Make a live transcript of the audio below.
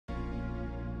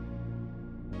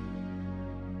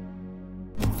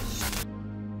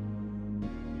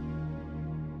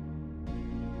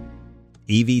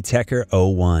Evteker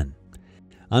 01.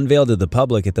 Unveiled to the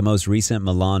public at the most recent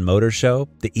Milan Motor Show,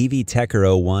 the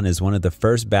Evteker 01 is one of the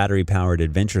first battery-powered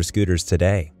adventure scooters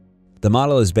today. The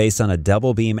model is based on a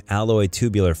double-beam alloy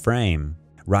tubular frame,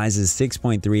 rises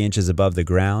 6.3 inches above the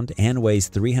ground, and weighs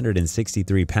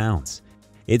 363 pounds.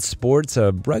 It sports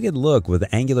a rugged look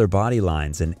with angular body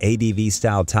lines and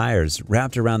ADV-style tires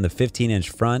wrapped around the 15-inch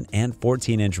front and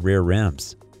 14-inch rear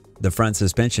rims. The front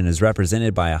suspension is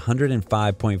represented by a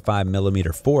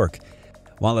 105.5mm fork,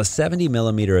 while a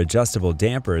 70mm adjustable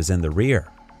damper is in the rear.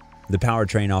 The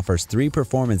powertrain offers 3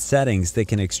 performance settings that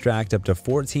can extract up to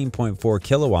 14.4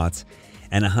 kilowatts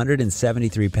and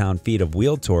 173 pound-feet of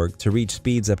wheel torque to reach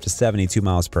speeds up to 72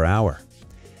 miles per hour.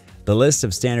 The list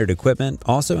of standard equipment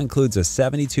also includes a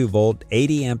 72-volt,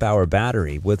 80-amp-hour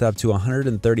battery with up to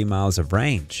 130 miles of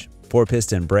range,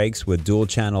 4-piston brakes with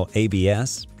dual-channel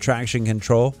ABS, traction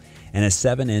control, and a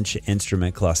 7-inch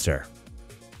instrument cluster.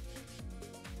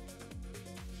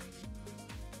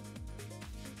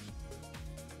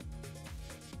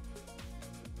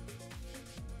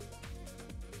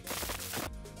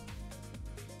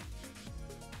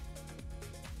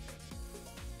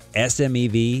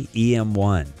 SMEV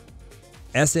EM1.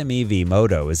 SMEV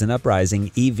Moto is an uprising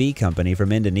EV company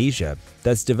from Indonesia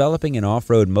that's developing an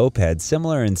off-road moped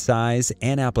similar in size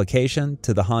and application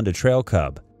to the Honda Trail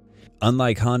Cub.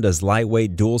 Unlike Honda's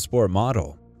lightweight dual-sport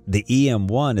model, the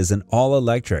EM1 is an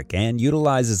all-electric and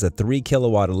utilizes a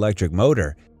 3-kilowatt electric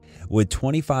motor with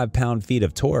 25 pound-feet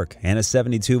of torque and a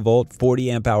 72-volt,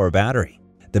 40-amp-hour battery.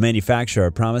 The manufacturer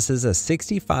promises a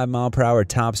 65-mile-per-hour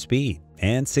top speed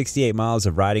and 68 miles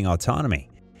of riding autonomy.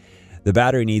 The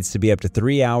battery needs to be up to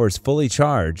 3 hours fully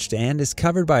charged and is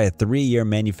covered by a 3-year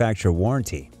manufacturer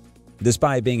warranty.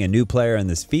 Despite being a new player in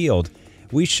this field,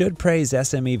 we should praise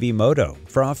SMEV Moto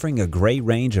for offering a great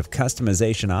range of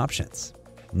customization options,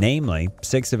 namely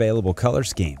 6 available color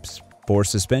schemes, 4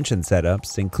 suspension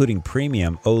setups including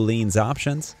premium Öhlins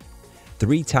options,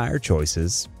 3 tire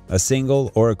choices, a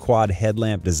single or a quad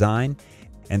headlamp design,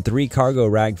 and 3 cargo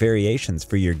rack variations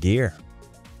for your gear.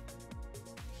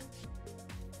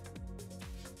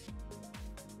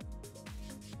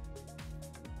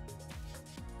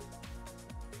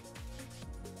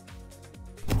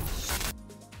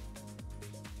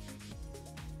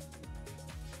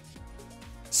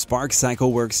 Spark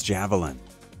Cycleworks Javelin.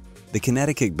 The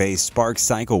Connecticut-based Spark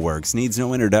Cycleworks needs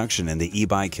no introduction in the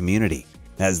e-bike community,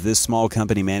 as this small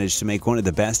company managed to make one of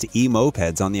the best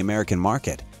e-mopeds on the American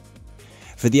market.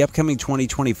 For the upcoming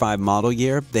 2025 model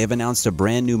year, they have announced a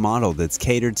brand new model that's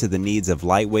catered to the needs of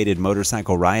light-weighted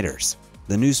motorcycle riders.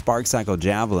 The new Spark Cycle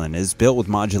Javelin is built with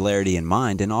modularity in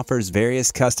mind and offers various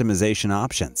customization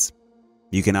options.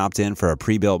 You can opt in for a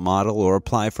pre-built model or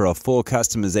apply for a full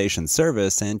customization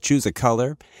service and choose a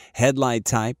color, headlight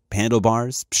type,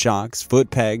 handlebars, shocks, foot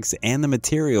pegs, and the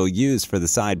material used for the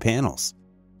side panels.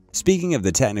 Speaking of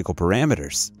the technical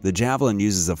parameters, the Javelin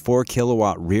uses a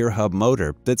 4-kilowatt rear hub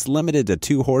motor that's limited to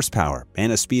 2 horsepower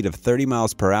and a speed of 30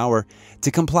 miles per hour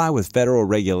to comply with federal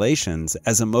regulations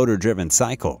as a motor-driven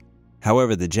cycle.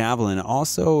 However, the Javelin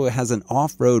also has an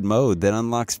off-road mode that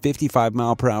unlocks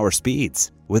 55-mile-per-hour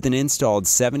speeds. With an installed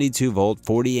 72-volt,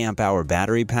 40-amp-hour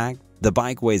battery pack, the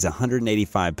bike weighs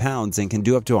 185 pounds and can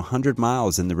do up to 100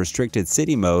 miles in the restricted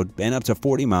city mode and up to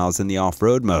 40 miles in the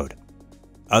off-road mode.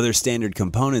 Other standard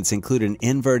components include an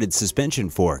inverted suspension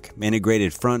fork,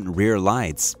 integrated front and rear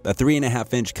lights, a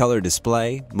 3.5-inch color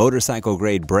display,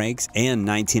 motorcycle-grade brakes, and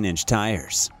 19-inch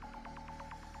tires.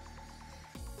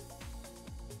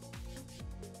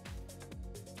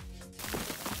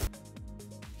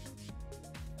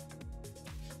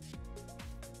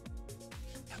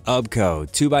 UBCO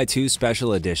 2x2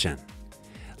 Special Edition.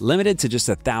 Limited to just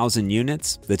 1,000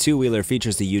 units, the two-wheeler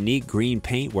features a unique green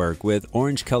paintwork with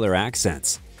orange color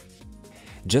accents.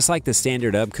 Just like the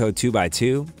standard UBCO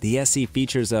 2x2, the SE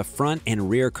features a front and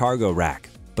rear cargo rack,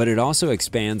 but it also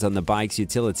expands on the bike's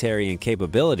utilitarian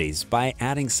capabilities by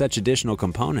adding such additional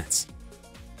components.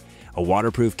 A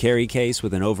waterproof carry case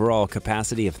with an overall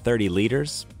capacity of 30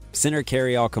 liters, center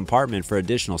carry-all compartment for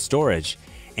additional storage,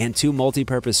 and 2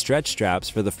 multi-purpose stretch straps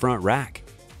for the front rack.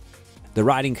 The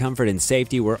riding comfort and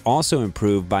safety were also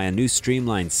improved by a new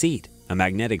streamlined seat, a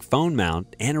magnetic phone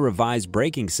mount, and a revised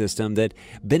braking system that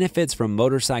benefits from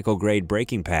motorcycle-grade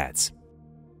braking pads.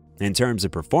 In terms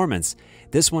of performance,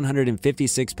 this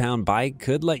 156-pound bike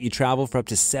could let you travel for up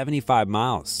to 75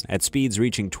 miles at speeds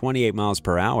reaching 28 miles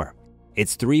per hour.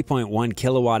 Its 3.1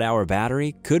 kilowatt-hour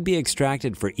battery could be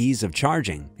extracted for ease of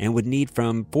charging and would need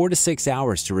from 4 to 6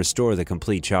 hours to restore the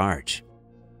complete charge.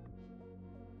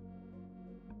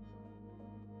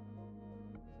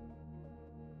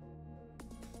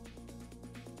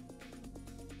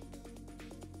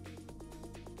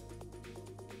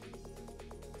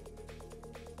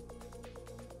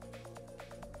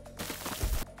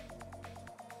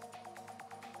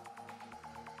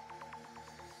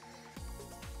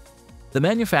 The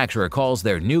manufacturer calls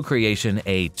their new creation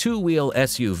a two-wheel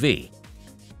SUV,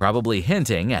 probably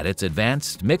hinting at its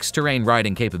advanced mixed-terrain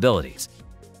riding capabilities.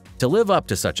 To live up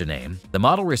to such a name, the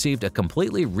model received a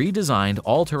completely redesigned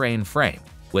all-terrain frame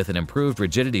with an improved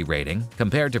rigidity rating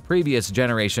compared to previous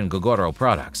generation Gogoro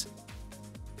products.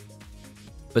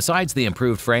 Besides the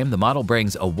improved frame, the model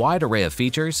brings a wide array of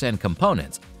features and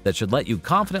components that should let you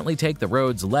confidently take the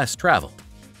roads less traveled,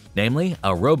 namely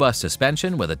a robust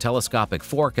suspension with a telescopic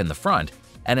fork in the front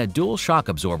and a dual shock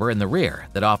absorber in the rear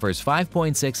that offers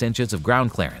 5.6 inches of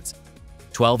ground clearance,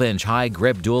 12-inch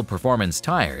high-grip dual performance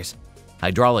tires,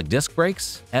 hydraulic disc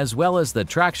brakes, as well as the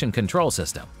traction control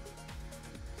system.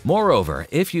 Moreover,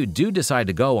 if you do decide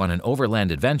to go on an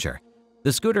overland adventure,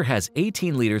 the scooter has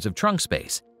 18 liters of trunk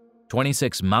space,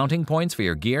 26 mounting points for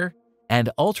your gear, and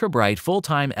ultra-bright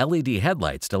full-time LED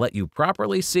headlights to let you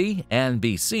properly see and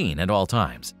be seen at all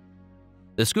times.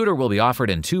 The scooter will be offered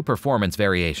in two performance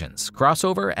variations,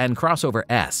 CrossOver and CrossOver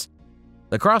S.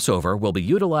 The CrossOver will be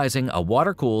utilizing a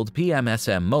water-cooled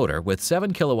PMSM motor with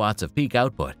 7 kilowatts of peak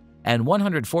output and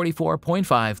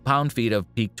 144.5 pound-feet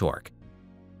of peak torque.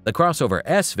 The CrossOver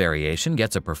S variation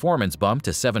gets a performance bump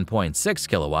to 7.6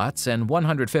 kilowatts and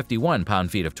 151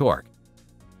 pound-feet of torque.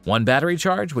 One battery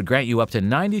charge would grant you up to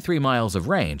 93 miles of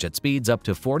range at speeds up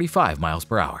to 45 miles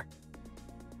per hour.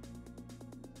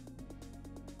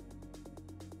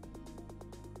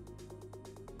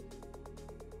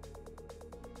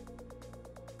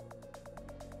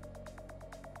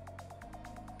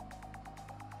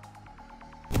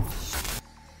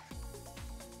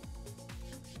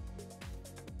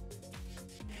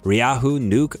 Rieju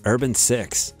Nuuk Urban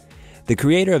 6. The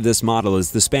creator of this model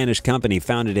is the Spanish company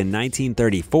founded in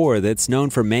 1934 that's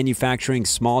known for manufacturing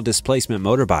small displacement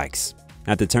motorbikes.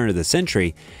 At the turn of the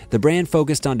century, the brand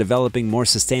focused on developing more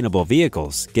sustainable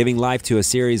vehicles, giving life to a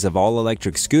series of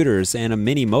all-electric scooters and a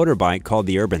mini motorbike called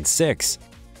the Urban 6.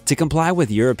 To comply with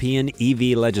European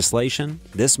EV legislation,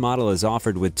 this model is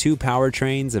offered with two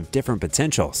powertrains of different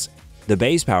potentials. The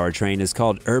base powertrain is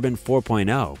called Urban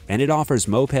 4.0, and it offers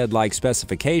moped-like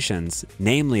specifications,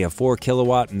 namely a 4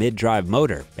 kilowatt mid-drive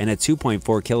motor and a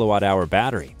 2.4 kilowatt-hour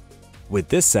battery. With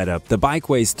this setup, the bike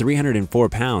weighs 304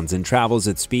 pounds and travels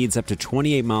at speeds up to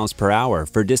 28 miles per hour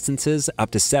for distances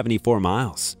up to 74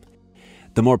 miles.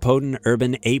 The more potent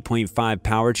Urban 8.5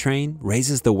 powertrain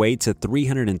raises the weight to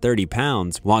 330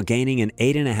 pounds while gaining an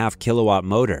 8.5 kilowatt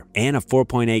motor and a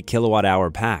 4.8 kilowatt-hour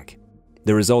pack.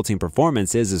 The resulting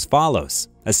performance is as follows: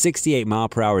 a 68 mile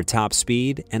per hour top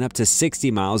speed and up to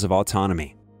 60 miles of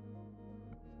autonomy.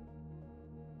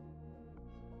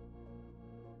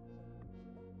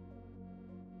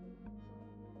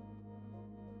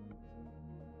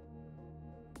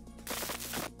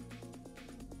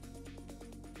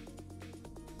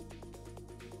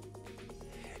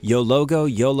 Yologo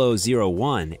Yolo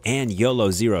 01 and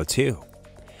Yolo 02.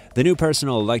 The new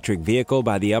personal electric vehicle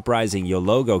by the uprising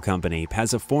Yologo company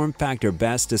has a form factor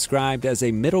best described as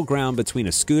a middle ground between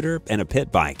a scooter and a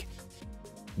pit bike.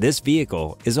 This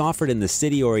vehicle is offered in the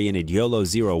city-oriented Yolo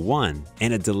 01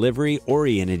 and a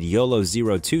delivery-oriented Yolo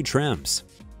 02 trims.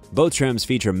 Both trims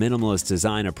feature minimalist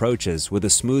design approaches with a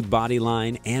smooth body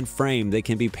line and frame that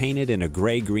can be painted in a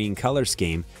gray-green color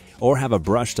scheme or have a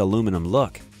brushed aluminum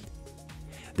look.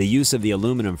 The use of the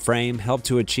aluminum frame helped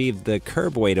to achieve the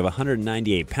curb weight of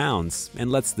 198 pounds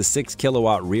and lets the 6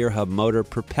 kilowatt rear hub motor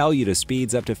propel you to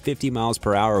speeds up to 50 miles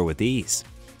per hour with ease.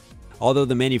 Although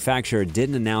the manufacturer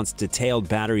didn't announce detailed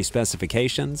battery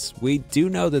specifications, we do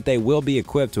know that they will be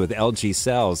equipped with LG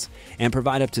cells and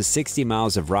provide up to 60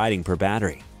 miles of riding per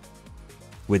battery.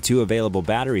 With 2 available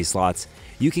battery slots,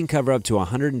 you can cover up to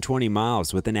 120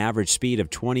 miles with an average speed of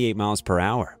 28 miles per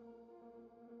hour.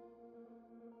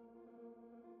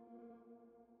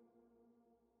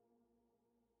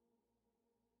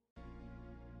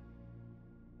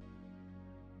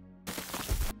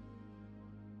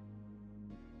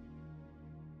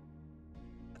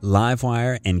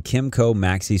 LiveWire and Kymco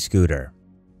Maxi Scooter.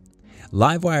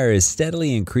 LiveWire is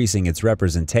steadily increasing its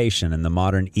representation in the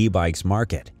modern e-bikes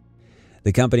market.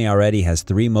 The company already has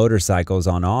 3 motorcycles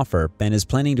on offer and is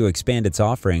planning to expand its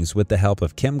offerings with the help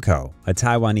of Kymco, a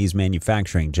Taiwanese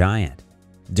manufacturing giant.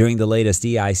 During the latest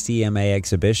EICMA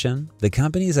exhibition, the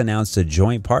companies announced a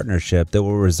joint partnership that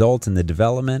will result in the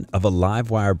development of a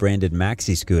LiveWire-branded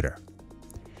maxi scooter.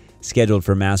 Scheduled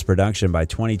for mass production by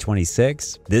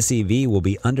 2026, this EV will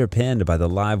be underpinned by the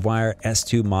LiveWire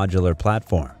S2 modular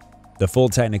platform. The full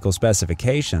technical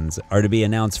specifications are to be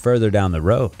announced further down the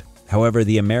road. However,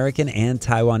 the American and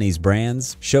Taiwanese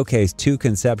brands showcase 2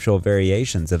 conceptual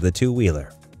variations of the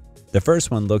two-wheeler. The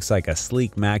first one looks like a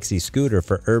sleek maxi scooter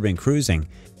for urban cruising,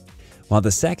 while the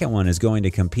second one is going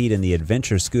to compete in the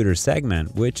adventure scooter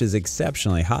segment, which is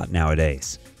exceptionally hot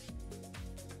nowadays.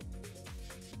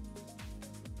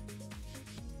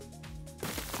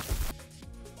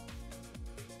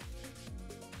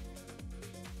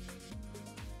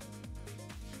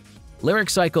 Lyric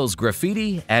Cycle's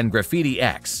Graffiti and Graffiti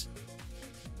X.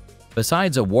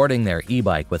 Besides awarding their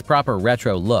e-bike with proper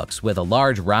retro looks with a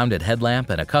large rounded headlamp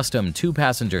and a custom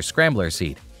 2-passenger scrambler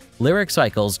seat, Lyric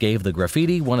Cycles gave the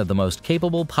Graffiti one of the most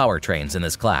capable powertrains in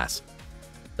this class.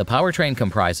 The powertrain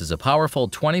comprises a powerful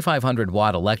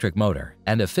 2500-watt electric motor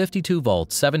and a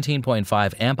 52-volt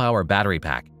 17.5 amp-hour battery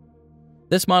pack.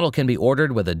 This model can be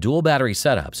ordered with a dual battery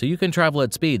setup so you can travel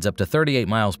at speeds up to 38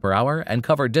 miles per hour and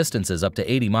cover distances up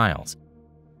to 80 miles.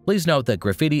 Please note that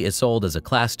Graffiti is sold as a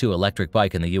Class 2 electric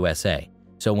bike in the USA,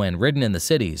 so when ridden in the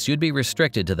cities, you'd be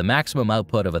restricted to the maximum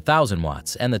output of 1000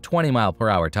 watts and the 20 mile per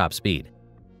hour top speed.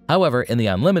 However, in the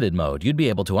unlimited mode, you'd be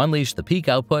able to unleash the peak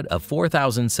output of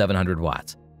 4,700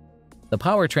 watts. The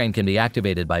powertrain can be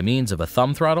activated by means of a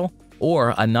thumb throttle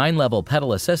or a 9-level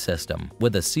pedal assist system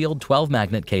with a sealed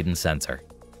 12-magnet cadence sensor.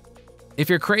 If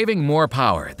you're craving more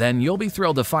power, then you'll be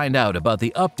thrilled to find out about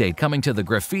the update coming to the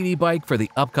Graffiti bike for the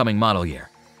upcoming model year.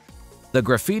 The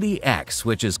Graffiti X,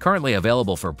 which is currently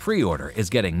available for pre-order, is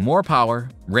getting more power,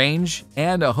 range,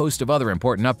 and a host of other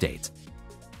important updates.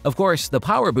 Of course, the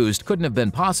power boost couldn't have been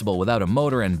possible without a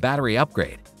motor and battery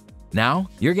upgrade. Now,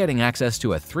 you're getting access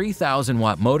to a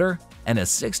 3,000-watt motor and a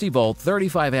 60-volt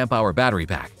 35 amp-hour battery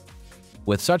pack.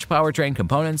 With such powertrain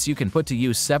components, you can put to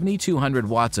use 7,200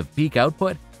 watts of peak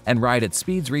output and ride at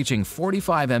speeds reaching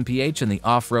 45 mph in the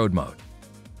off-road mode.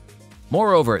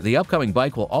 Moreover, the upcoming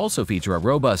bike will also feature a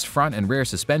robust front and rear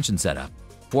suspension setup,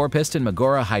 4-piston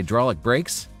Magura hydraulic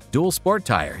brakes, dual sport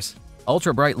tires,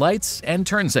 ultra-bright lights, and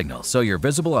turn signals so you're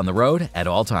visible on the road at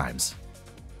all times.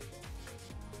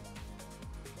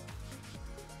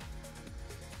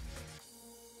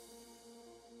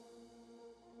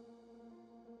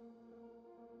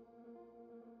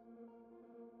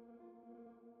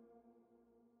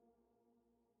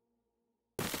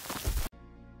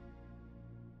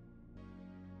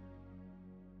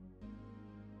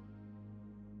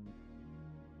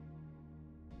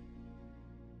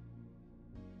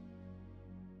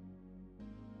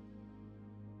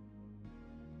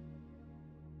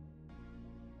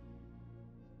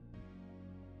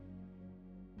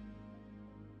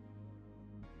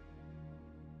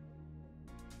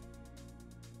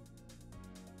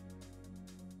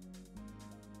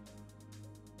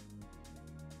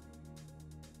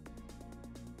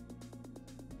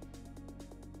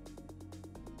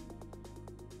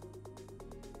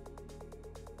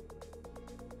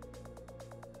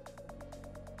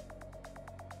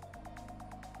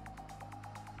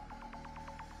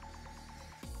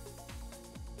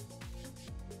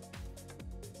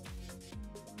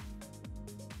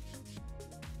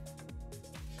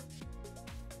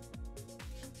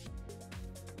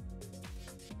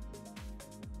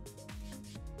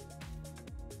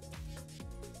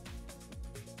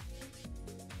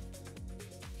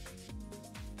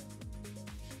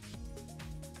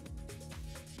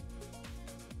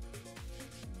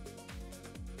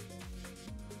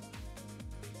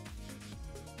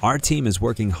 Our team is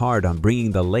working hard on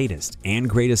bringing the latest and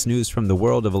greatest news from the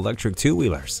world of electric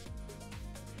two-wheelers.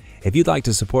 If you'd like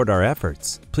to support our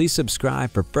efforts, please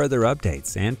subscribe for further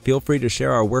updates and feel free to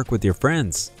share our work with your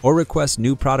friends or request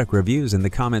new product reviews in the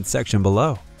comments section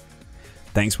below.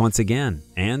 Thanks once again,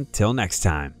 and till next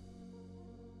time.